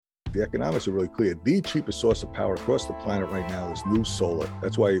the economics are really clear. The cheapest source of power across the planet right now is new solar.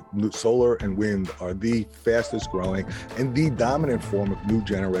 That's why solar and wind are the fastest growing and the dominant form of new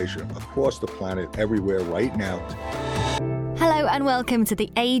generation across the planet, everywhere right now. Hello and welcome to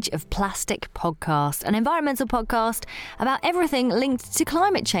the Age of Plastic podcast, an environmental podcast about everything linked to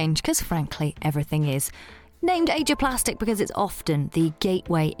climate change, because frankly, everything is. Named Age of Plastic because it's often the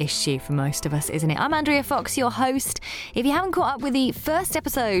gateway issue for most of us, isn't it? I'm Andrea Fox, your host. If you haven't caught up with the first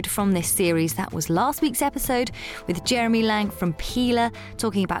episode from this series, that was last week's episode with Jeremy Lang from Peeler,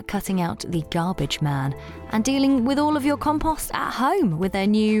 talking about cutting out the garbage man and dealing with all of your compost at home with their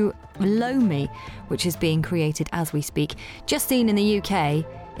new Lomi, which is being created as we speak. Just seen in the UK,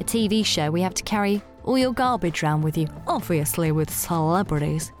 a TV show, we have to carry all your garbage around with you, obviously with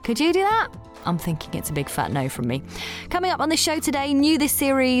celebrities. Could you do that? I'm thinking it's a big fat no from me. Coming up on the show today, new this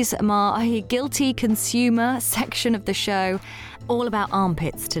series, my guilty consumer section of the show, all about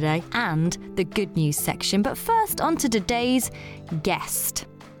armpits today, and the good news section. But first, on to today's guest.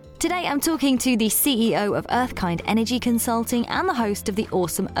 Today I'm talking to the CEO of Earthkind Energy Consulting and the host of the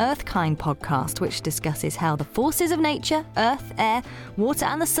awesome Earthkind podcast, which discusses how the forces of nature, earth, air, water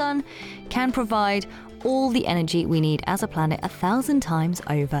and the sun can provide all the energy we need as a planet 1,000 times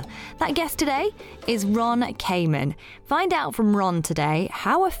over. That guest today is Ron Kamen. Find out from Ron today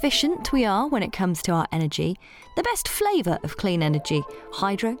how efficient we are when it comes to our energy, the best flavour of clean energy,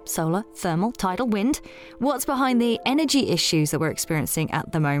 hydro, solar, thermal, tidal, wind, what's behind the energy issues that we're experiencing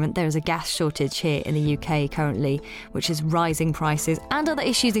at the moment. There is a gas shortage here in the UK currently, which is rising prices, and other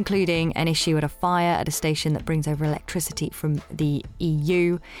issues including an issue at a fire at a station that brings over electricity from the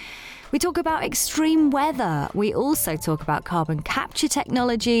EU. We talk about extreme weather. We also talk about carbon capture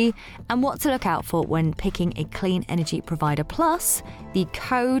technology and what to look out for when picking a clean energy provider, plus the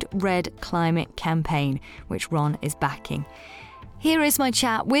Code Red Climate campaign, which Ron is backing. Here is my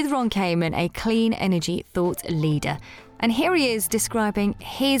chat with Ron Kamen, a clean energy thought leader. And here he is describing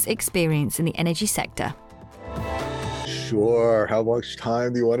his experience in the energy sector. Sure. How much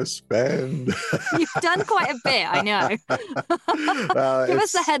time do you want to spend? You've done quite a bit, I know. Give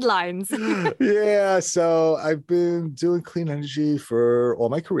us the headlines. Yeah. So I've been doing clean energy for all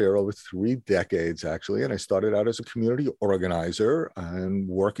my career, over 3 decades, actually. And I started out as a community organizer and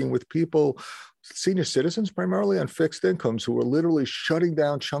working with people, senior citizens primarily on fixed incomes, who were literally shutting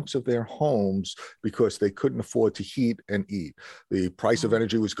down chunks of their homes because they couldn't afford to heat and eat. The price of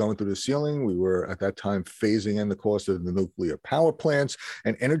energy was going through the ceiling. We were at that time phasing in the cost of the nuclear power plants,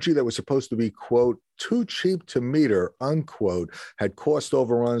 and energy that was supposed to be, quote, too cheap to meter, unquote, had cost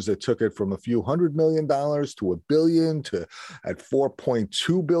overruns that took it from a few $100 million to $1 billion to at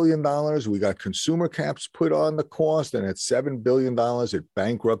 $4.2 billion. We got consumer caps put on the cost, and at $7 billion, it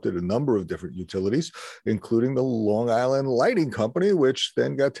bankrupted a number of different utilities, including the Long Island Lighting Company, which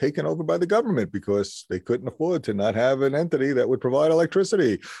then got taken over by the government because they couldn't afford to not have an entity that would provide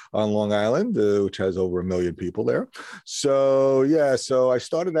electricity on Long Island, which has over 1 million people there. So I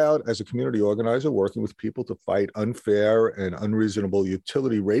started out as a community organizer, working with people to fight unfair and unreasonable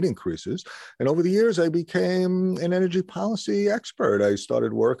utility rate increases. And over the years, I became an energy policy expert. I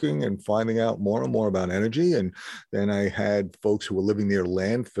started working and finding out more and more about energy. And then I had folks who were living near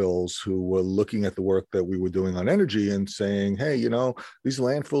landfills who were looking at the work that we were doing on energy and saying, hey, these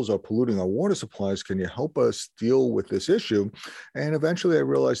landfills are polluting our water supplies. Can you help us deal with this issue? And eventually I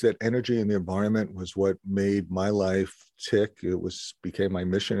realized that energy and the environment was what made my life tick. It became my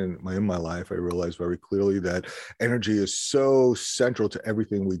mission in my life. I realized very clearly that energy is so central to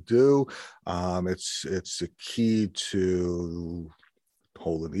everything we do. It's a key to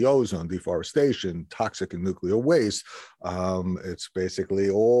hole in the ozone, deforestation, toxic and nuclear waste. It's basically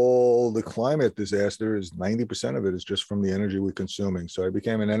all the climate disasters. 90% of it is just from the energy we're consuming. So I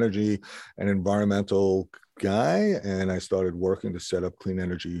became an energy and environmental guy, and I started working to set up clean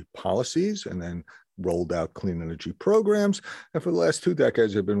energy policies, and then rolled out clean energy programs. And for the last 2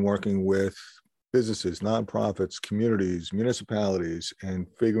 decades, I've been working with businesses, nonprofits, communities, municipalities, and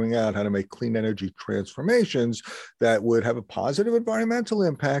figuring out how to make clean energy transformations that would have a positive environmental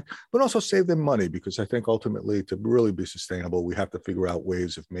impact, but also save them money. Because I think ultimately, to really be sustainable, we have to figure out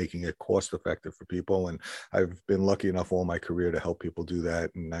ways of making it cost effective for people. And I've been lucky enough all my career to help people do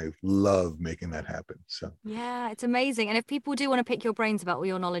that. And I love making that happen. So yeah, it's amazing. And if people do want to pick your brains about all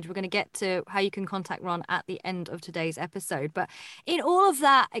your knowledge, we're going to get to how you can contact Ron at the end of today's episode. But in all of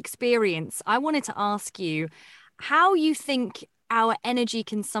that experience, I wanted to ask you how you think our energy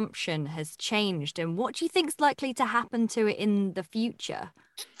consumption has changed and what do you think is likely to happen to it in the future?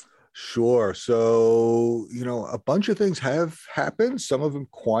 Sure. So, a bunch of things have happened, some of them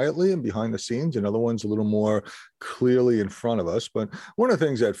quietly and behind the scenes, and other ones a little more clearly in front of us. But one of the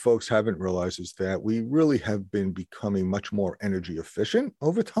things that folks haven't realized is that we really have been becoming much more energy efficient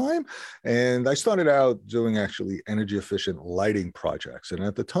over time. And I started out doing actually energy efficient lighting projects. And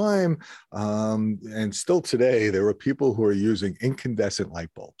at the time, and still today, there were people who are using incandescent light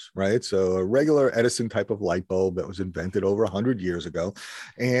bulbs, right? So a regular Edison type of light bulb that was invented over 100 years ago.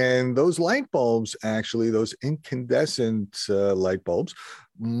 And those light bulbs, actually, those incandescent light bulbs,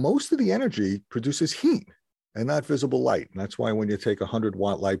 most of the energy produces heat and not visible light. And that's why when you take a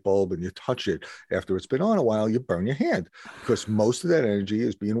 100-watt light bulb and you touch it after it's been on a while, you burn your hand because most of that energy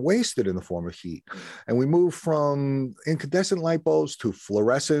is being wasted in the form of heat. And we move from incandescent light bulbs to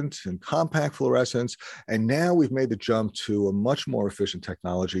fluorescent and compact fluorescence. And now we've made the jump to a much more efficient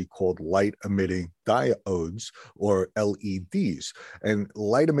technology called light emitting diodes, or LEDs. And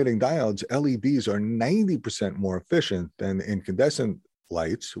light emitting diodes, LEDs, are 90% more efficient than incandescent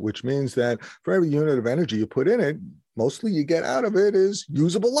lights, which means that for every unit of energy you put in it, mostly you get out of it is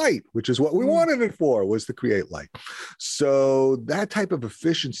usable light, which is what we wanted it for, was to create light. So that type of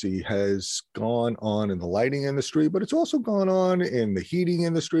efficiency has gone on in the lighting industry, but it's also gone on in the heating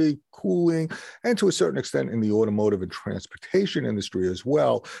industry, cooling, and to a certain extent in the automotive and transportation industry as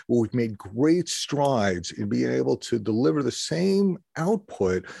well, where we've made great strides in being able to deliver the same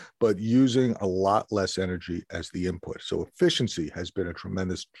output, but using a lot less energy as the input. So efficiency has been a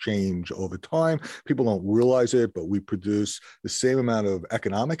tremendous change over time. People don't realize it, but we produce the same amount of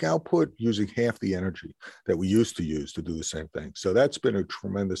economic output using half the energy that we used to use to do the same thing. So that's been a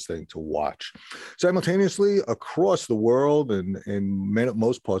tremendous thing to watch. Simultaneously, across the world and in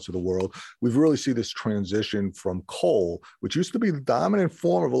most parts of the world, we've really seen this transition from coal, which used to be the dominant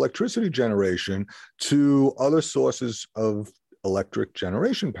form of electricity generation, to other sources of electric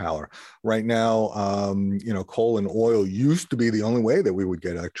generation power. Right now, coal and oil used to be the only way that we would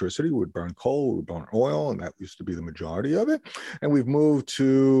get electricity. We would burn coal, we would burn oil, and that used to be the majority of it. And we've moved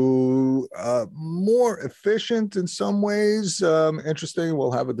to more efficient in some ways. Interesting,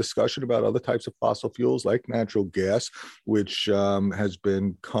 we'll have a discussion about other types of fossil fuels like natural gas, which has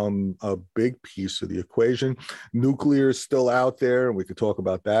become a big piece of the equation. Nuclear is still out there, and we could talk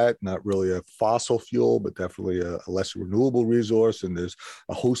about that. Not really a fossil fuel, but definitely a less renewable resource. And there's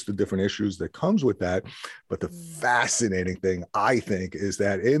a host of different issues that comes with that. But the fascinating thing, I think, is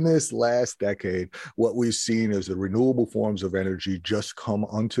that in this last decade, what we've seen is the renewable forms of energy just come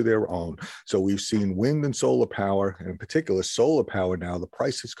onto their own. So we've seen wind and solar power, and in particular solar power now, the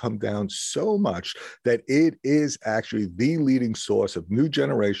price has come down so much that it is actually the leading source of new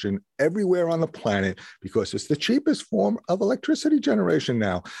generation everywhere on the planet, because it's the cheapest form of electricity generation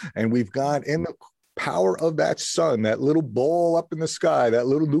now. And we've got in the power of that sun, that little ball up in the sky, that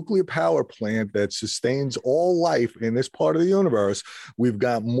little nuclear power plant that sustains all life in this part of the universe, we've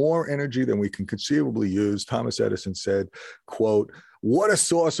got more energy than we can conceivably use. Thomas Edison said, quote, "What a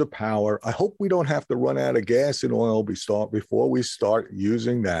source of power. I hope we don't have to run out of gas and oil before we start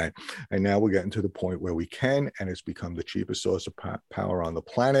using that." And now we're getting to the point where we can, and it's become the cheapest source of power on the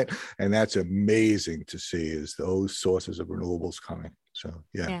planet. And that's amazing to see, is those sources of renewables coming. So,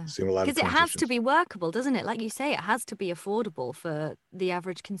 seeing a lot of because it has to be workable, doesn't it? Like you say, it has to be affordable for the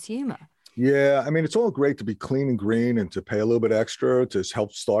average consumer. Yeah, I mean, it's all great to be clean and green and to pay a little bit extra to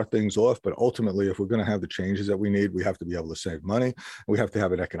help start things off. But ultimately, if we're going to have the changes that we need, we have to be able to save money. We have to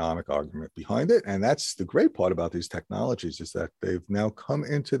have an economic argument behind it. And that's the great part about these technologies, is that they've now come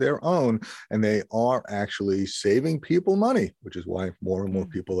into their own, and they are actually saving people money, which is why more and more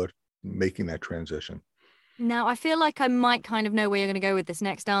people are making that transition. Now, I feel like I might kind of know where you're going to go with this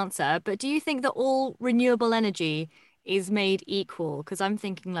next answer, but do you think that all renewable energy is made equal? Because I'm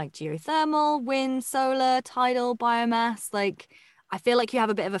thinking like geothermal, wind, solar, tidal, biomass. Like, I feel like you have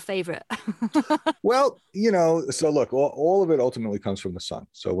a bit of a favorite. Well, so look, all of it ultimately comes from the sun.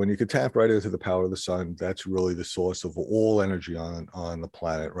 So when you can tap right into the power of the sun, that's really the source of all energy on the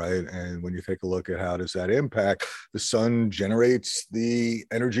planet, right? And when you take a look at how does that impact, the sun generates the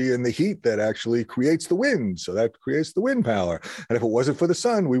energy and the heat that actually creates the wind. So that creates the wind power. And if it wasn't for the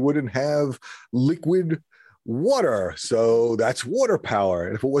sun, we wouldn't have liquid water. So that's water power.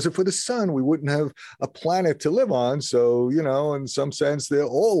 And if it wasn't for the sun, we wouldn't have a planet to live on. So, in some sense,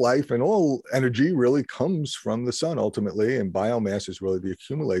 all life and all energy really comes from the sun ultimately. And biomass is really the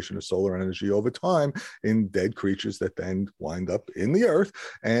accumulation of solar energy over time in dead creatures that then wind up in the earth.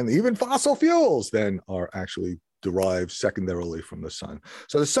 And even fossil fuels then are actually derived secondarily from the sun.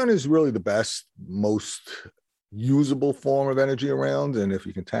 So the sun is really the best, most usable form of energy around. And if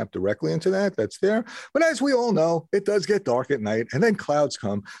you can tap directly into that, that's there. But as we all know, it does get dark at night and then clouds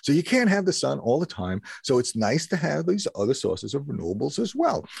come. So you can't have the sun all the time. So it's nice to have these other sources of renewables as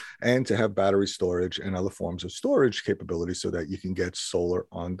well, and to have battery storage and other forms of storage capability so that you can get solar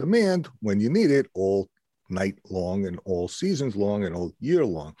on demand when you need it all night long and all seasons long and all year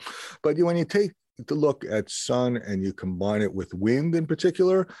long. But when you take to look at sun and you combine it with wind in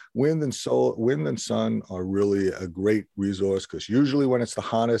particular, wind and sun are really a great resource, because usually when it's the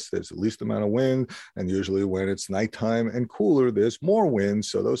hottest, there's the least amount of wind, and usually when it's nighttime and cooler, there's more wind.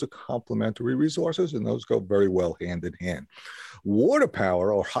 So those are complementary resources, and those go very well hand in hand. Water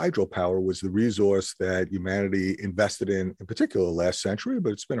power or hydropower was the resource that humanity invested in particular last century,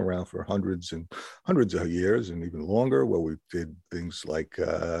 but it's been around for hundreds and hundreds of years and even longer, where we did things like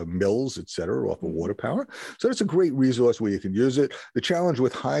mills, et cetera, off of water power. So that's a great resource where you can use it. The challenge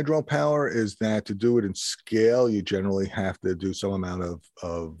with hydropower is that to do it in scale, you generally have to do some amount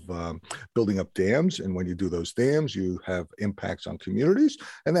of building up dams. And when you do those dams, you have impacts on communities.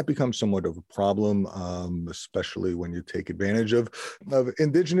 And that becomes somewhat of a problem, especially when you take advantage of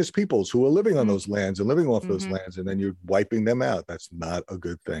indigenous peoples who are living on those lands and living off those lands, and then you're wiping them out. That's not a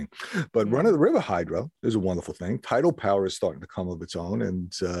good thing. But run-of-the-river hydro is a wonderful thing. Tidal power is starting to come of its own.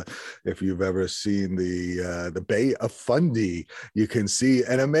 And if you've ever seen the Bay of Fundy, you can see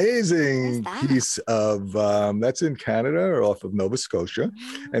an amazing piece of, that's in Canada or off of Nova Scotia.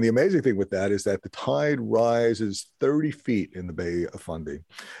 And the amazing thing with that is that the tide rises 30 feet in the Bay of Fundy.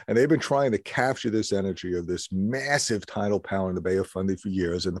 And they've been trying to capture this energy of this massive tidal power in the Bay of Fundy for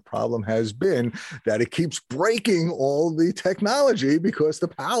years. And the problem has been that it keeps breaking all the technology because the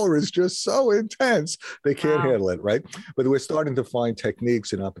power is just so intense. They can't handle it, right? But we're starting to find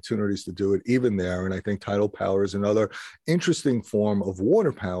techniques and opportunities to do it even there. And I think tidal power is another interesting form of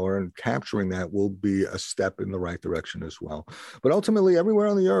water power, and capturing that will be a step in the right direction as well. But ultimately, everywhere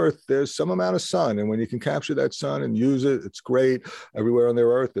on the earth, there's some amount of sun. And when you can capture that sun and use it, it's great. Everywhere on the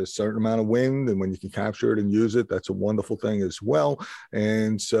earth, there's a certain amount of wind. And when you can capture it and use it, that's a wonderful thing as well.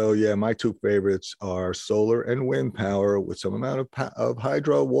 And so, yeah, my two favorites are solar and wind power, with some amount of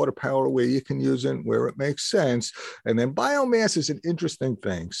hydro, water power where you can use it where it makes sense. And then biomass is an interesting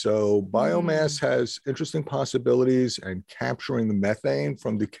thing. So biomass has interesting possibilities, and capturing the methane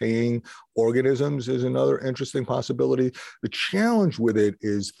from decaying organisms is another interesting possibility. The challenge with it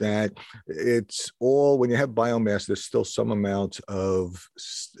is that it's all, when you have biomass, there's still some amount of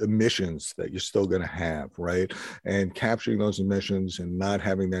emissions that you're still going to have, right? And capturing those emissions and not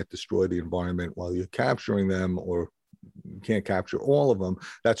having that destroy the environment while you're capturing them, or you can't capture all of them,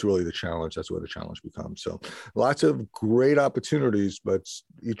 that's really the challenge. That's where the challenge becomes. So lots of great opportunities, but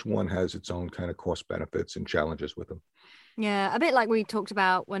each one has its own kind of cost benefits and challenges with them. Yeah, a bit like we talked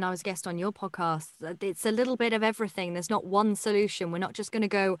about when I was a guest on your podcast. It's a little bit of everything. There's not one solution. We're not just going to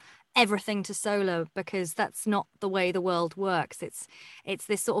go everything to solar, because that's not the way the world works. It's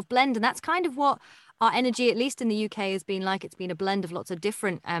this sort of blend, and that's kind of what our energy, at least in the UK, has been like. It's been a blend of lots of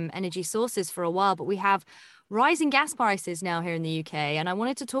different energy sources for a while, but we have rising gas prices now here in the UK. And I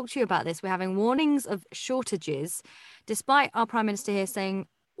wanted to talk to you about this. We're having warnings of shortages, despite our Prime Minister here saying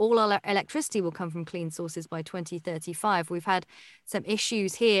all our electricity will come from clean sources by 2035. We've had some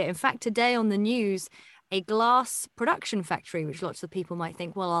issues here. In fact, today on the news, a glass production factory, which lots of people might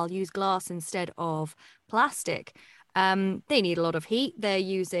think, well, I'll use glass instead of plastic. They need a lot of heat. They're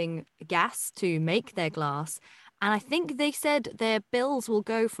using gas to make their glass. And I think they said their bills will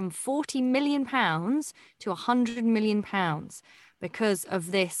go from £40 million to £100 million because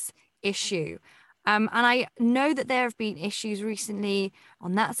of this issue. And I know that there have been issues recently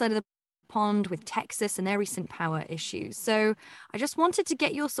on that side of the pond with Texas and their recent power issues. So I just wanted to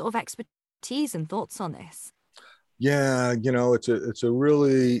get your sort of expertise and thoughts on this. Yeah, it's a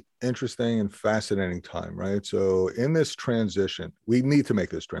really interesting and fascinating time, right? So in this transition, we need to make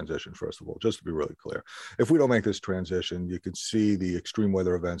this transition, first of all, just to be really clear. If we don't make this transition, you can see the extreme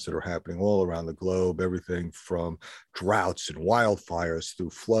weather events that are happening all around the globe, everything from droughts and wildfires through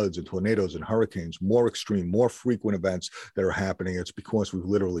floods and tornadoes and hurricanes, more extreme, more frequent events that are happening. It's because we've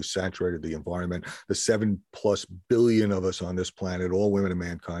literally saturated the environment. The 7+ billion of us on this planet, all women and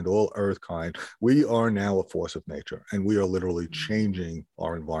mankind, all earth kind, we are now a force of nature. infrastructure. And we are literally changing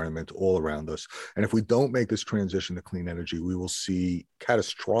our environment all around us. And if we don't make this transition to clean energy, we will see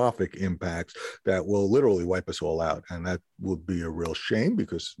catastrophic impacts that will literally wipe us all out. And that would be a real shame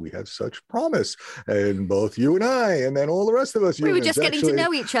because we had such promise. And both you and I, and then all the rest of us we humans, were just getting to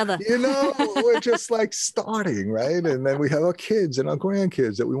know each other. We're just like starting, right? And then we have our kids and our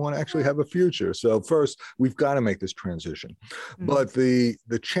grandkids that we want to actually have a future. So first, we've got to make this transition. But the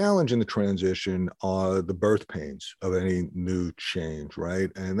challenge in the transition are the birth pains of any new change, right?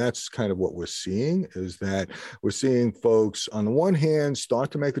 And that's kind of what we're seeing, is that we're seeing folks on the one hand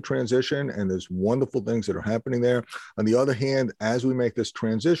start to make the transition, and there's wonderful things that are happening there. On the other hand, as we make this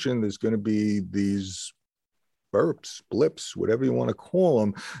transition, there's going to be these burps, blips, whatever you want to call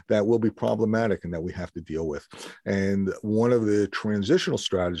them, that will be problematic and that we have to deal with. And one of the transitional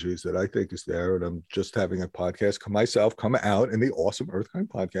strategies that I think is there, and I'm just having a podcast come out in the awesome Earthkind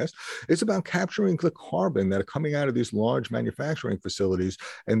podcast, is about capturing the carbon that are coming out of these large manufacturing facilities,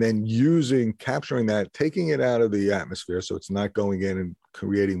 and then capturing that, taking it out of the atmosphere so it's not going in and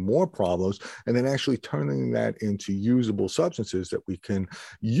creating more problems, and then actually turning that into usable substances that we can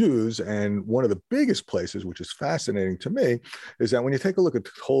use. And one of the biggest places, which is fascinating to me, is that when you take a look at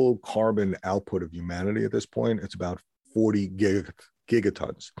the total carbon output of humanity at this point, it's about 40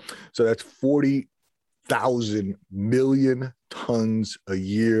 gigatons. So that's 40,000 million tons a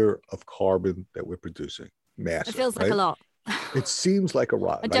year of carbon that we're producing. Massive. It feels right? like a lot. It seems like a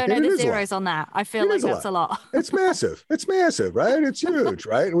lot. I don't know the zeros on that. I feel like that's a lot. It's massive. It's massive, right? It's huge,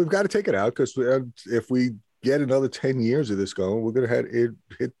 right? And we've got to take it out, because if we get another 10 years of this going, we're going to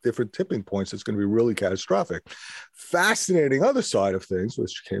hit different tipping points. It's going to be really catastrophic. Fascinating other side of things,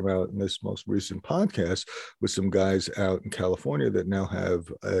 which came out in this most recent podcast with some guys out in California that now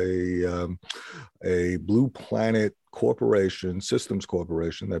have a Blue Planet systems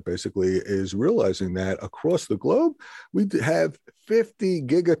corporation, that basically is realizing that across the globe, we have 50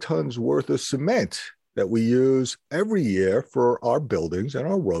 gigatons worth of cement that we use every year for our buildings and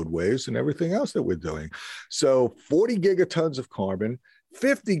our roadways and everything else that we're doing. So 40 gigatons of carbon,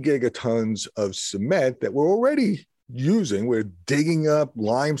 50 gigatons of cement that we're already using. We're digging up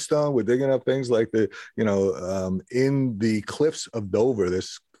limestone. We're digging up things like in the cliffs of Dover,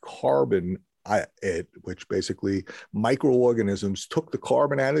 this carbon which basically microorganisms took the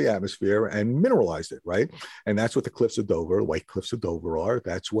carbon out of the atmosphere and mineralized it, right? And that's what the cliffs of Dover, the White Cliffs of Dover are.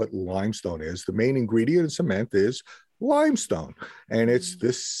 That's what limestone is. The main ingredient in cement is limestone. And it's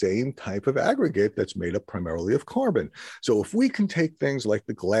this same type of aggregate that's made up primarily of carbon. So if we can take things like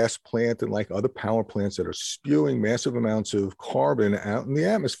the glass plant and like other power plants that are spewing massive amounts of carbon out in the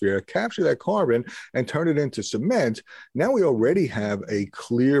atmosphere, capture that carbon and turn it into cement, now we already have a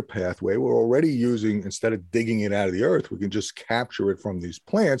clear pathway. We're already using, instead of digging it out of the earth, we can just capture it from these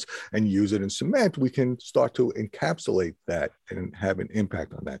plants and use it in cement. We can start to encapsulate that and have an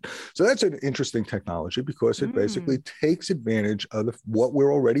impact on that. So that's an interesting technology, because it basically takes advantage of what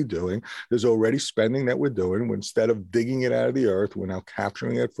we're already doing. There's already spending that we're doing. Instead of digging it out of the earth, we're now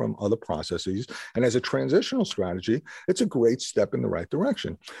capturing it from other processes. And as a transitional strategy, it's a great step in the right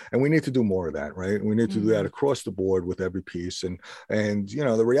direction. And we need to do more of that, right? We need to do that across the board with every piece. And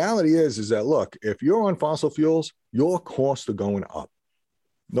the reality is that, look, if you're on fossil fuels, your costs are going up.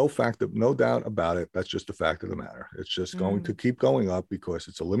 No doubt about it. That's just a fact of the matter. It's just going to keep going up because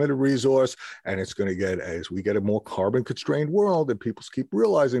it's a limited resource, and it's going to get, as we get a more carbon constrained world, and people keep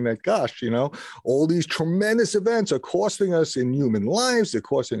realizing that, gosh, all these tremendous events are costing us in human lives. They're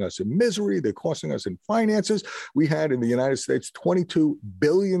costing us in misery. They're costing us in finances. We had in the United States $22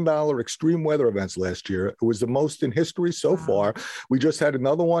 billion extreme weather events last year. It was the most in history so far. We just had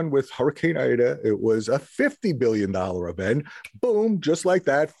another one with Hurricane Ida. It was a $50 billion event. Boom, just like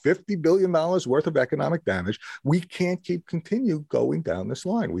that. $50 billion worth of economic damage. We can't continue going down this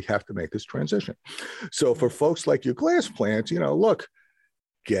line. We have to make this transition. So for folks like your glass plants, look,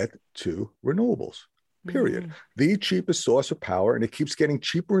 get to renewables. Period. The cheapest source of power, and it keeps getting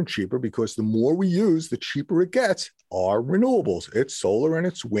cheaper and cheaper because the more we use, the cheaper it gets, are renewables. It's solar and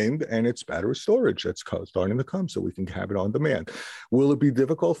it's wind and it's battery storage that's starting to come, so we can have it on demand. Will it be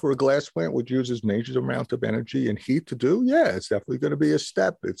difficult for a glass plant which uses major amount of energy and heat to do? Yeah, it's definitely going to be a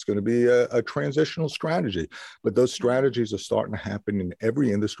step. It's going to be a transitional strategy, but those strategies are starting to happen in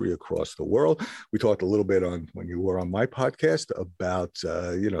every industry across the world. We talked a little bit when you were on my podcast about,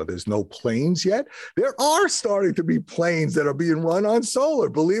 there's no planes yet. There there are starting to be planes that are being run on solar,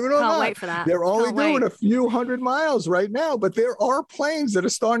 believe it or not. Can't wait for that. They're only doing a few hundred miles right now, but there are planes that are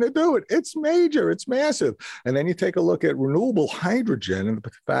starting to do it. It's major. It's massive. And then you take a look at renewable hydrogen and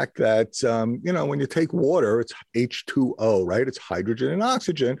the fact that, when you take water, it's H2O, right? It's hydrogen and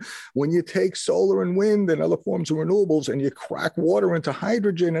oxygen. When you take solar and wind and other forms of renewables and you crack water into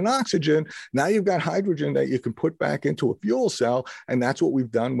hydrogen and oxygen, now you've got hydrogen that you can put back into a fuel cell. And that's what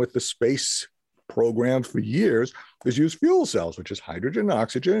we've done with the space program for years, is use fuel cells, which is hydrogen and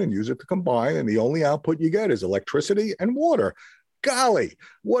oxygen, and use it to combine. And the only output you get is electricity and water. Golly,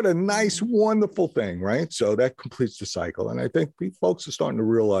 what a nice, wonderful thing, right? So that completes the cycle. And I think folks are starting to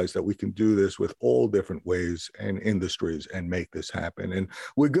realize that we can do this with all different ways and industries and make this happen. And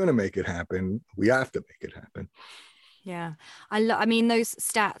we're going to make it happen. We have to make it happen. Yeah. I mean, those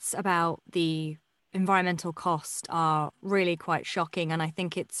stats about the environmental cost are really quite shocking. And I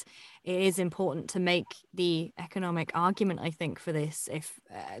think it is important to make the economic argument, I think, for this,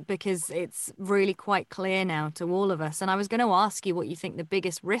 because it's really quite clear now to all of us. And I was going to ask you what you think the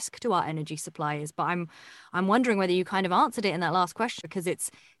biggest risk to our energy supply is, but I'm wondering whether you kind of answered it in that last question, because it's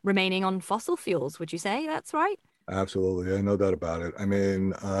remaining on fossil fuels. Would you say that's right? Absolutely. No doubt about it. I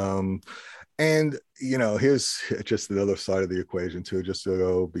mean, and, here's just the other side of the equation too, just to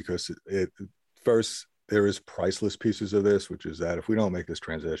go, because first, there is priceless pieces of this, which is that if we don't make this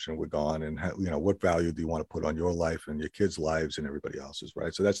transition, we're gone. And, what value do you want to put on your life and your kids' lives and everybody else's,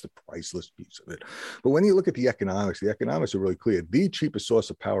 right? So that's the priceless piece of it. But when you look at the economics are really clear. The cheapest source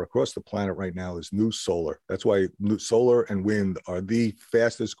of power across the planet right now is new solar. That's why new solar and wind are the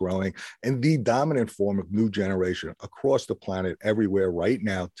fastest growing and the dominant form of new generation across the planet everywhere right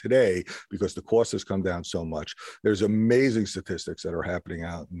now today, because the cost has come down so much. There's amazing statistics that are happening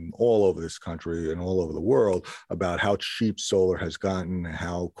out all over this country and all over the world about how cheap solar has gotten,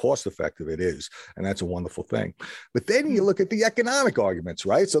 how cost effective it is. And that's a wonderful thing. But then you look at the economic arguments,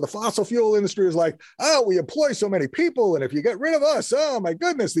 right? So the fossil fuel industry is like, oh, we employ so many people. And if you get rid of us, oh my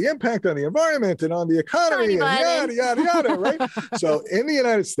goodness, the impact on the environment and on the economy and yada, yada, yada, right? So in the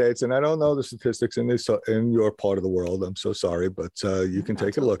United States, and I don't know the statistics in your part of the world, I'm so sorry, but you can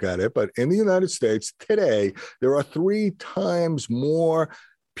take a look at it. But in the United States today, there are 3 times more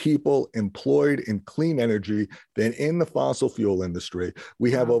people employed in clean energy than in the fossil fuel industry.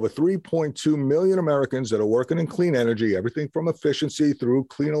 We have over 3.2 million Americans that are working in clean energy, everything from efficiency through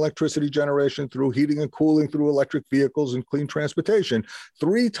clean electricity generation, through heating and cooling, through electric vehicles and clean transportation.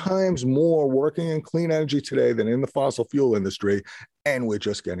 3 times more working in clean energy today than in the fossil fuel industry. And we're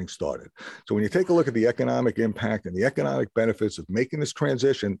just getting started. So when you take a look at the economic impact and the economic benefits of making this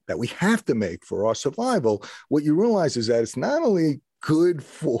transition that we have to make for our survival, what you realize is that it's not only good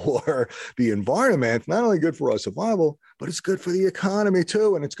for the environment, not only good for our survival, but it's good for the economy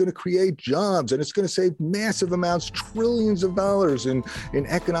too. And it's going to create jobs, and it's going to save massive amounts, trillions of dollars in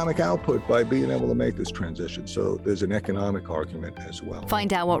economic output by being able to make this transition. So there's an economic argument as well.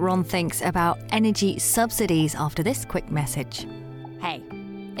 Find out what Ron thinks about energy subsidies after this quick message. Hey,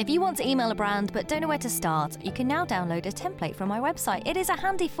 if you want to email a brand but don't know where to start, you can now download a template from my website. It is a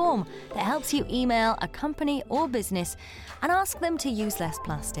handy form that helps you email a company or business and ask them to use less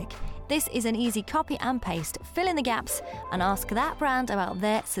plastic. This is an easy copy and paste, fill in the gaps and ask that brand about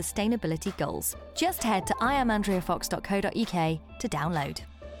their sustainability goals. Just head to iamandreafox.co.uk to download.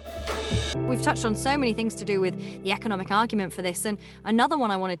 We've touched on so many things to do with the economic argument for this, and another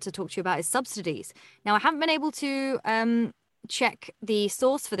one I wanted to talk to you about is subsidies. Now, I haven't been able to check the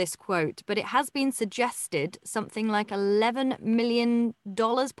source for this quote, but it has been suggested something like $11 million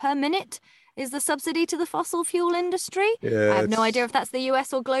per minute is the subsidy to the fossil fuel industry. I have no idea if that's the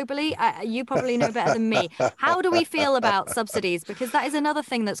US or globally. You probably know better than me. How do we feel about subsidies? Because that is another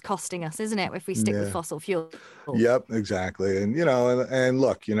thing that's costing us, isn't it, if we stick with fossil fuel? Yep, exactly. And, and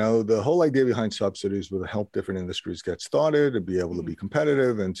look, the whole idea behind subsidies was to help different industries get started and be able to be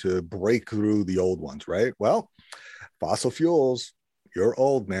competitive and to break through the old ones, right? Well, fossil fuels, you're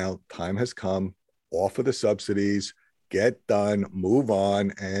old now. Time has come. Offer the subsidies, get done, move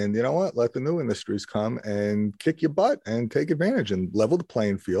on. And you know what? Let the new industries come and kick your butt and take advantage and level the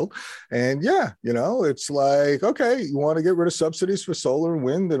playing field. And it's like, okay, you want to get rid of subsidies for solar and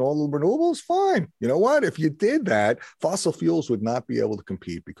wind and all the renewables? Fine. You know what? If you did that, fossil fuels would not be able to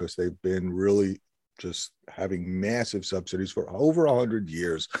compete because they've been really just having massive subsidies for over 100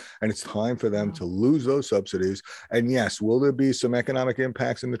 years. And it's time for them to lose those subsidies. And yes, will there be some economic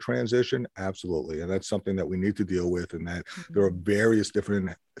impacts in the transition? Absolutely. And that's something that we need to deal with. And that there are various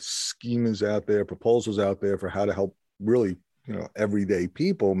different schemes out there, proposals out there for how to help really, everyday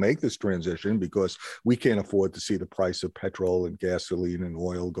people make this transition because we can't afford to see the price of petrol and gasoline and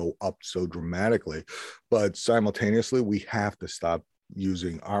oil go up so dramatically. But simultaneously, we have to stop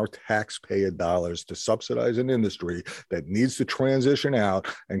using our taxpayer dollars to subsidize an industry that needs to transition out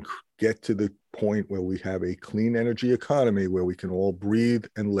and get to the point where we have a clean energy economy where we can all breathe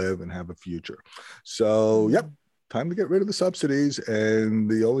and live and have a future. So, yep, time to get rid of the subsidies. And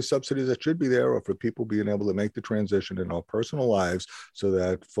the only subsidies that should be there are for people being able to make the transition in our personal lives so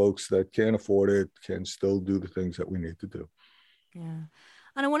that folks that can't afford it can still do the things that we need to do. Yeah.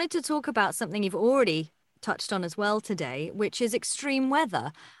 And I wanted to talk about something you've already touched on as well today, which is extreme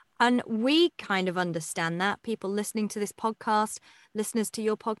weather. And we kind of understand that. People listening to this podcast, listeners to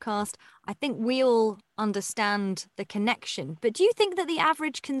your podcast, I think we all understand the connection. But do you think that the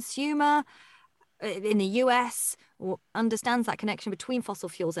average consumer in the US understands that connection between fossil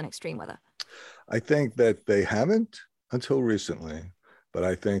fuels and extreme weather? I think that they haven't until recently. But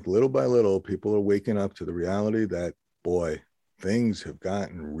I think little by little, people are waking up to the reality that, boy, things have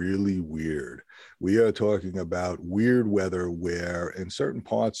gotten really weird. We are talking about weird weather where in certain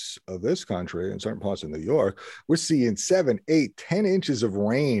parts of this country, in certain parts of New York, we're seeing 7, 8, 10 inches of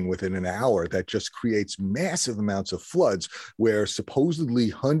rain within an hour that just creates massive amounts of floods where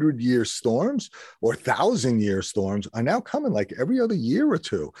supposedly 100-year storms or 1,000-year storms are now coming like every other year or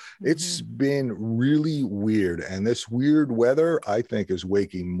two. It's been really weird. And this weird weather, I think, is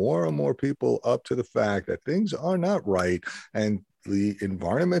waking more and more people up to the fact that things are not right. And the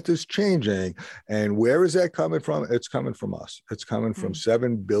environment is changing. And where is that coming from? It's coming from us. It's coming from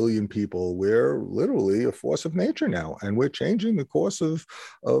 7 billion people. We're literally a force of nature now. And we're changing the course of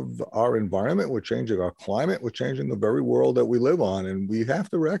our environment. We're changing our climate. We're changing the very world that we live on. And we have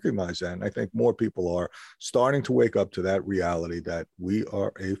to recognize that. And I think more people are starting to wake up to that reality that we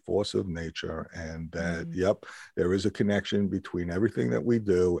are a force of nature and that, yep, there is a connection between everything that we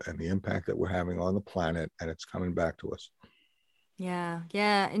do and the impact that we're having on the planet. And it's coming back to us. Yeah.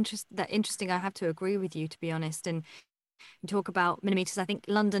 Interesting. I have to agree with you, to be honest. And you talk about millimeters. I think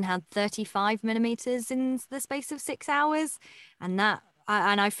London had 35 millimeters in the space of 6 hours, and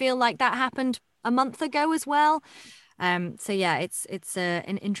I feel like that happened a month ago as well. So yeah, it's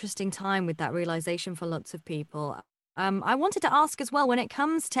an interesting time with that realization for lots of people. I wanted to ask as well, when it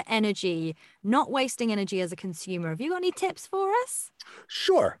comes to energy, not wasting energy as a consumer, have you got any tips for us?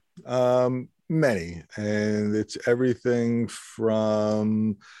 Sure. Many. And it's everything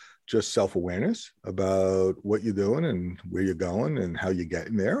from just self-awareness about what you're doing and where you're going and how you're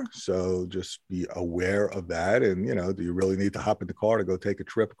getting there. So just be aware of that. And, do you really need to hop in the car to go take a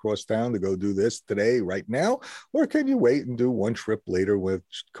trip across town to go do this today, right now? Or can you wait and do one trip later,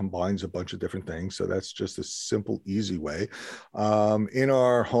 which combines a bunch of different things? So that's just a simple, easy way. In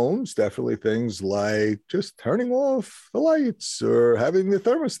our homes, definitely things like just turning off the lights or having the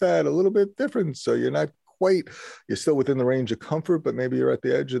thermostat a little bit different so you're still within the range of comfort, but maybe you're at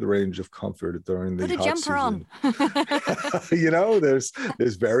the edge of the range of comfort during the hot season. Put a jumper on.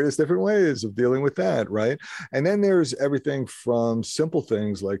 There's various different ways of dealing with that, right? And then there's everything from simple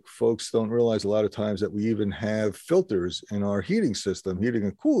things like folks don't realize a lot of times that we even have filters in our heating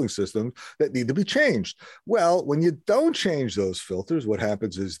and cooling system that need to be changed. Well, when you don't change those filters, what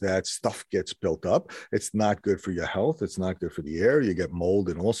happens is that stuff gets built up. It's not good for your health. It's not good for the air. You get mold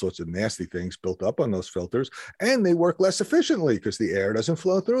and all sorts of nasty things built up on those filters. And they work less efficiently because the air doesn't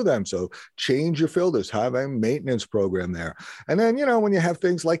flow through them. So change your filters, have a maintenance program there. And then, when you have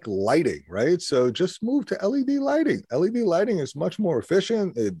things like lighting, right? So just move to LED lighting. LED lighting is much more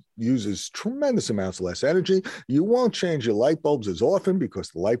efficient. It uses tremendous amounts less energy. You won't change your light bulbs as often because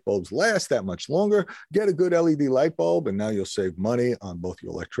the light bulbs last that much longer. Get a good LED light bulb, and now you'll save money on both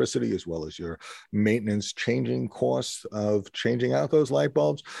your electricity as well as your maintenance changing costs of changing out those light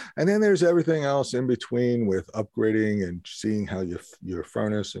bulbs. And then there's everything else in between with upgrading and seeing how your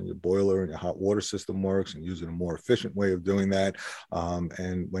furnace and your boiler and your hot water system works and using a more efficient way of doing that.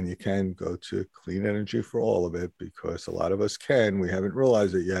 And when you can, go to clean energy for all of it, because a lot of us we haven't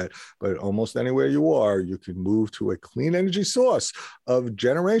realized it yet, but almost anywhere you are, you can move to a clean energy source of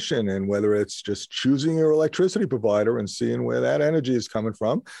generation. And whether it's just choosing your electricity provider and seeing where that energy is coming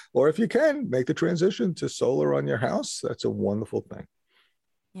from, or if you can make the transition to solar on your house, that's a wonderful thing.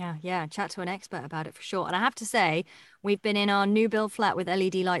 Yeah. Chat to an expert about it for sure. And I have to say, we've been in our new build flat with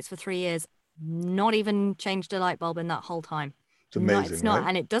LED lights for 3 years, not even changed a light bulb in that whole time. It's amazing. No, it's not. Right?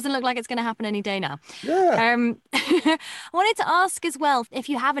 And it doesn't look like it's going to happen any day now. Yeah. I wanted to ask as well, if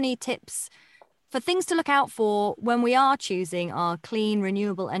you have any tips for things to look out for when we are choosing our clean,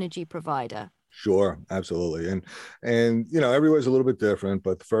 renewable energy provider. Sure, absolutely. And everywhere's a little bit different,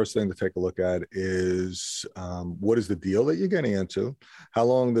 but the first thing to take a look at is what is the deal that you're getting into? How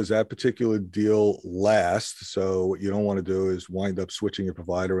long does that particular deal last? So what you don't want to do is wind up switching your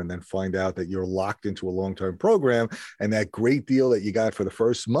provider and then find out that you're locked into a long-term program, and that great deal that you got for the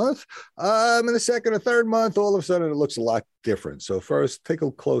first month, in the second or third month, all of a sudden it looks a lot different. So first, take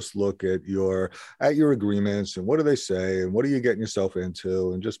a close look at your agreements and what do they say and what are you getting yourself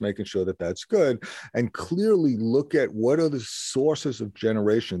into, and just making sure that that's good. And clearly look at what are the sources of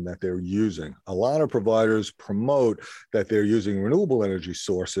generation that they're using. A lot of providers promote that they're using renewable energy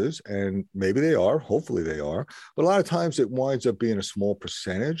sources, and maybe they are, hopefully they are, but a lot of times it winds up being a small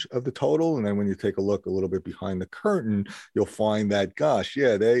percentage of the total. And then when you take a look a little bit behind the curtain, you'll find that, gosh,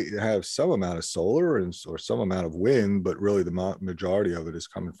 yeah, they have some amount of solar or some amount of wind, but really the majority of it is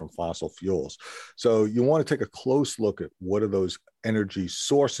coming from fossil fuels. So you want to take a close look at what are those energy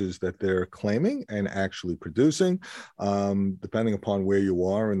sources that they're claiming and actually producing. Depending upon where you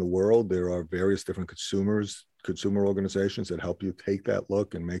are in the world, there are various different consumer organizations that help you take that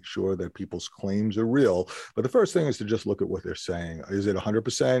look and make sure that people's claims are real. But the first thing is to just look at what they're saying. Is it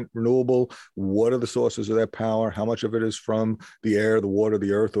 100% renewable? What are the sources of that power? How much of it is from the air, the water,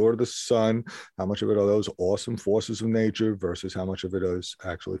 the earth, or the sun? How much of it are those awesome forces of nature versus how much of it is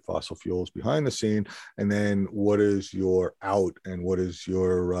actually fossil fuels behind the scene? And then what is your out and what is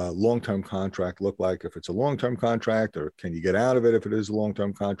your long-term contract look like if it's a long-term contract, or can you get out of it if it is a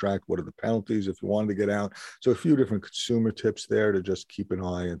long-term contract? What are the penalties if you wanted to get out? So a few different consumer tips there to just keep an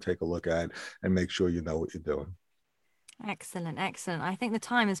eye and take a look at and make sure you know what you're doing. Excellent, excellent. I think the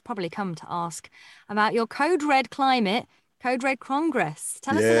time has probably come to ask about your Code Red Climate, Code Red Congress.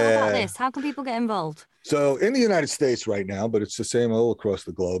 Tell us a little about this. How can people get involved? So in the United States right now, but it's the same all across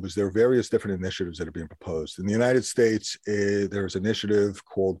the globe, is there are various different initiatives that are being proposed. In the United States, there's an initiative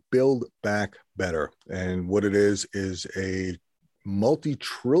called Build Back Better. And what it is a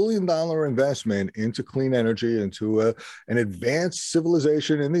multi-trillion-dollar investment into clean energy, into an advanced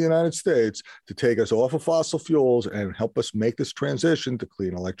civilization in the United States to take us off of fossil fuels and help us make this transition to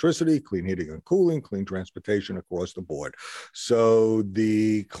clean electricity, clean heating and cooling, clean transportation across the board. So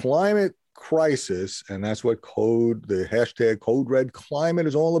the climate crisis, and that's what the hashtag Code Red Climate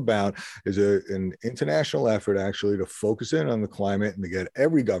is all about, is an international effort actually to focus in on the climate and to get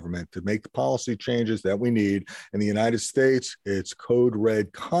every government to make the policy changes that we need. In the United States, it's Code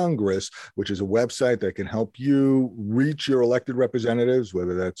Red Congress, which is a website that can help you reach your elected representatives,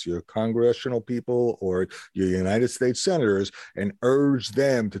 whether that's your congressional people or your United States senators, and urge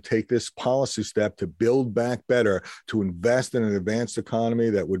them to take this policy step to build back better, to invest in an advanced economy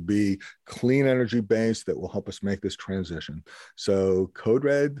that would be clean energy based, that will help us make this transition. So Code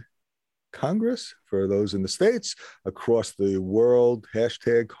Red Congress for those in the States, across the world,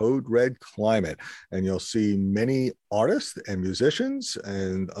 hashtag Code Red Climate. And you'll see many artists and musicians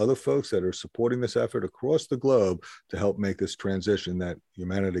and other folks that are supporting this effort across the globe to help make this transition that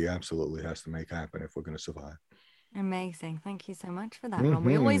humanity absolutely has to make happen if we're going to survive. Amazing. Thank you so much for that, Ron.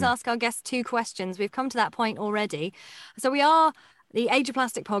 We always ask our guests 2 questions. We've come to that point already. So we are the Age of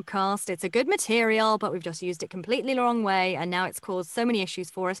Plastic podcast. It's a good material, but we've just used it completely the wrong way, and now it's caused so many issues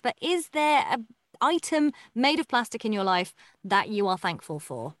for us. But is there an item made of plastic in your life that you are thankful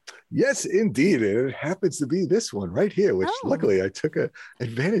for? Yes, indeed. And it happens to be this one right here, which luckily I took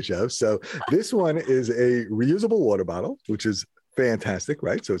advantage of. So this one is a reusable water bottle, which is fantastic,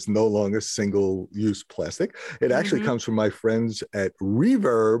 right? So it's no longer single-use plastic. It actually comes from my friends at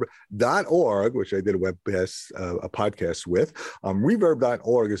Reverb.org, which I did a podcast with.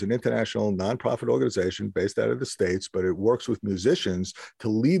 Reverb.org is an international nonprofit organization based out of the States, but it works with musicians to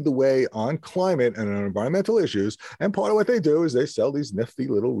lead the way on climate and on environmental issues. And part of what they do is they sell these nifty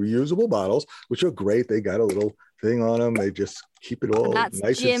little reusable bottles, which are great. They got a little thing on them. They just keep it all that's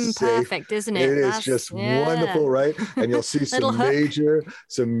nice gym and safe. Perfect, isn't it? It is just wonderful, right? And you'll see some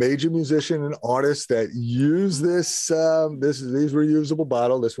major musician and artists that use this these reusable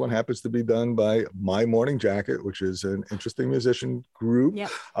bottle. This one happens to be done by My Morning Jacket, which is an interesting musician group.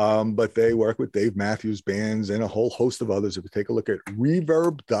 Yep. But they work with Dave Matthews Bands and a whole host of others. If you take a look at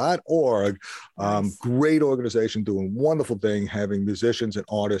Reverb.org, nice. Great organization doing wonderful thing, having musicians and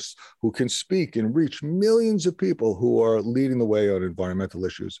artists who can speak and reach millions of people who are leading the way on environmental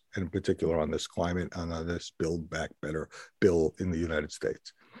issues, and in particular on this climate and on this Build Back Better bill in the United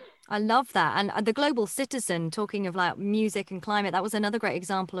States. I love that. And the Global Citizen, talking of like music and climate, that was another great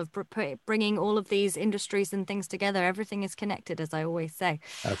example of bringing all of these industries and things together. Everything is connected, as I always say.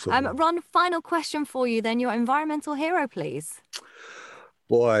 Absolutely. Ron, final question for you then. Your environmental hero, please.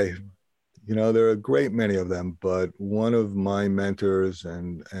 Boy, There are a great many of them, but one of my mentors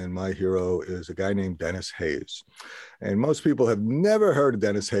and my hero is a guy named Dennis Hayes. And most people have never heard of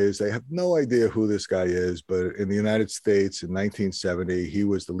Dennis Hayes. They have no idea who this guy is. But in the United States in 1970, he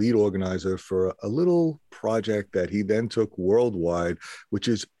was the lead organizer for a little project that he then took worldwide, which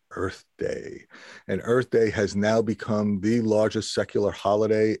is Earth Day. And Earth Day has now become the largest secular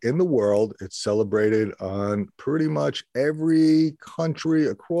holiday in the world. It's celebrated on pretty much every country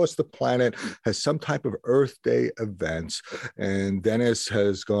across the planet has some type of Earth Day events. And Dennis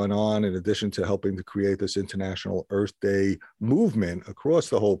has gone on, in addition to helping to create this international Earth Day movement across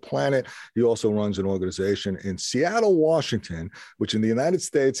the whole planet, he also runs an organization in Seattle, Washington, which in the United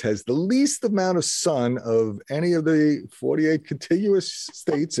States has the least amount of sun of any of the 48 contiguous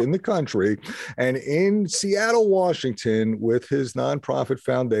states in the country. And in Seattle, Washington, with his nonprofit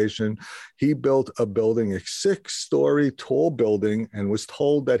foundation, he built a building, a 6-story tall building, and was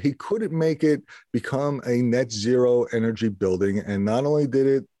told that he couldn't make it become a net zero energy building. And not only did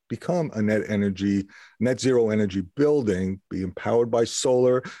it become a net zero energy building, being powered by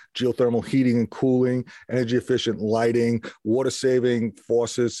solar, geothermal heating and cooling, energy efficient lighting, water saving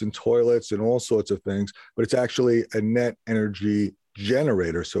faucets and toilets and all sorts of things, but it's actually a net energy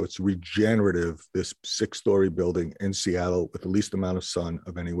generator. So it's regenerative, this 6-story building in Seattle with the least amount of sun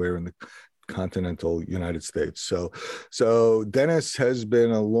of anywhere in the continental United States. So Dennis has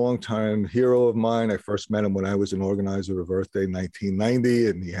been a longtime hero of mine. I first met him when I was an organizer of Earth Day 1990,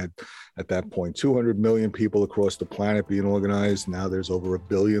 and he had at that point 200 million people across the planet being organized. Now there's over 1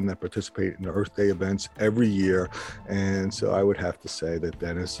 billion that participate in Earth Day events every year. And so I would have to say that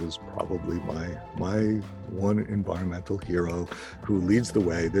Dennis is probably my one environmental hero who leads the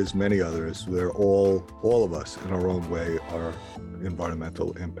way. There's many others. They're all of us in our own way are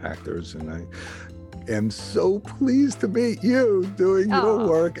environmental impactors, and I am so pleased to meet you doing your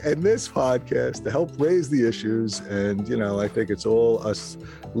work and this podcast to help raise the issues. And I think it's all us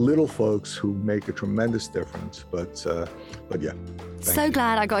little folks who make a tremendous difference. But yeah. So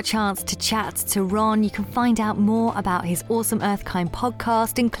glad I got a chance to chat to Ron. You can find out more about his awesome Earthkind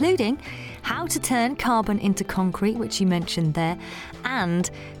podcast, including how to turn carbon into concrete, which you mentioned there, and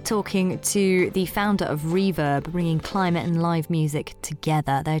talking to the founder of Reverb, bringing climate and live music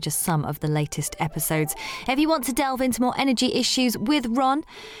together. They're just some of the latest episodes. If you want to delve into more energy issues with Ron,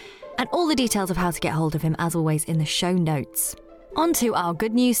 and all the details of how to get hold of him, as always, in the show notes. On to our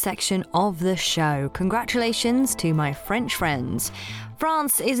good news section of the show. Congratulations to my French friends.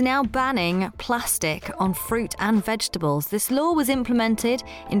 France is now banning plastic on fruit and vegetables. This law was implemented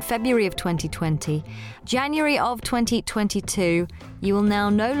in February of 2020. January of 2022, you will now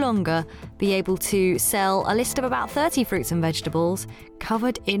no longer be able to sell a list of about 30 fruits and vegetables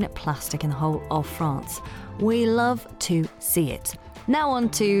covered in plastic in the whole of France. We love to see it. Now on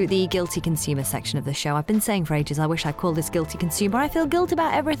to the guilty consumer section of the show. I've been saying for ages, I wish I'd call this guilty consumer. I feel guilt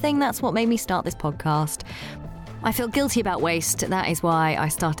about everything. That's what made me start this podcast. I feel guilty about waste. That is why I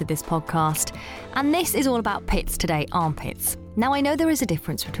started this podcast. And this is all about pits today, armpits. Now, I know there is a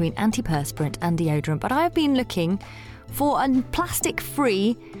difference between antiperspirant and deodorant, but I have been looking for a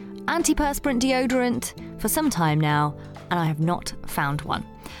plastic-free antiperspirant deodorant for some time now, and I have not found one.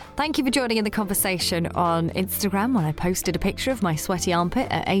 Thank you for joining in the conversation on Instagram when I posted a picture of my sweaty armpit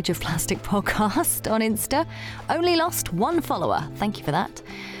at Age of Plastic Podcast on Insta. Only lost 1 follower. Thank you for that.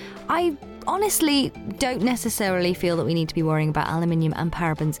 I honestly don't necessarily feel that we need to be worrying about aluminium and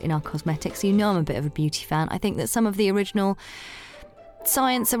parabens in our cosmetics. You know I'm a bit of a beauty fan. I think that some of the original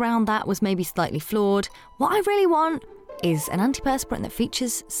science around that was maybe slightly flawed. What I really want is an antiperspirant that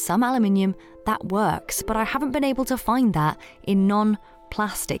features some aluminium that works, but I haven't been able to find that in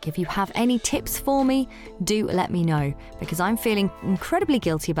non-plastic. If you have any tips for me, do let me know, because I'm feeling incredibly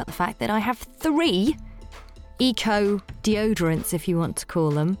guilty about the fact that I have 3 eco deodorants, if you want to call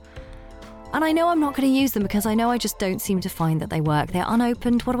them, and I know I'm not going to use them because I know I just don't seem to find that they work. They're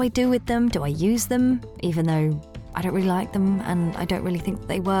unopened. What do I do with them? Do I use them, even though I don't really like them and I don't really think that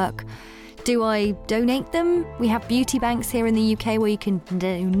they work? Do I donate them? We have beauty banks here in the UK where you can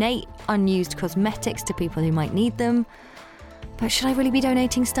donate unused cosmetics to people who might need them. But should I really be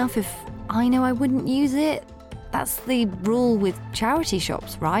donating stuff if I know I wouldn't use it? That's the rule with charity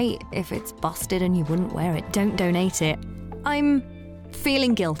shops, right? If it's busted and you wouldn't wear it, don't donate it. I'm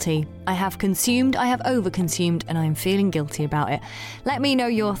feeling guilty. I have consumed, I have overconsumed, and I am feeling guilty about it. Let me know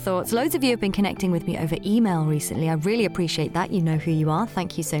your thoughts. Loads of you have been connecting with me over email recently. I really appreciate that. You know who you are.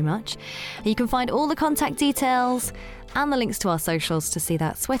 Thank you so much. You can find all the contact details and the links to our socials to see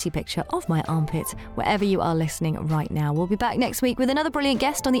that sweaty picture of my armpit wherever you are listening right now. We'll be back next week with another brilliant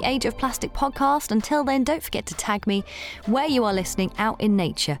guest on the Age of Plastic podcast. Until then, don't forget to tag me where you are listening out in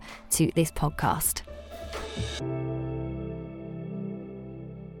nature to this podcast.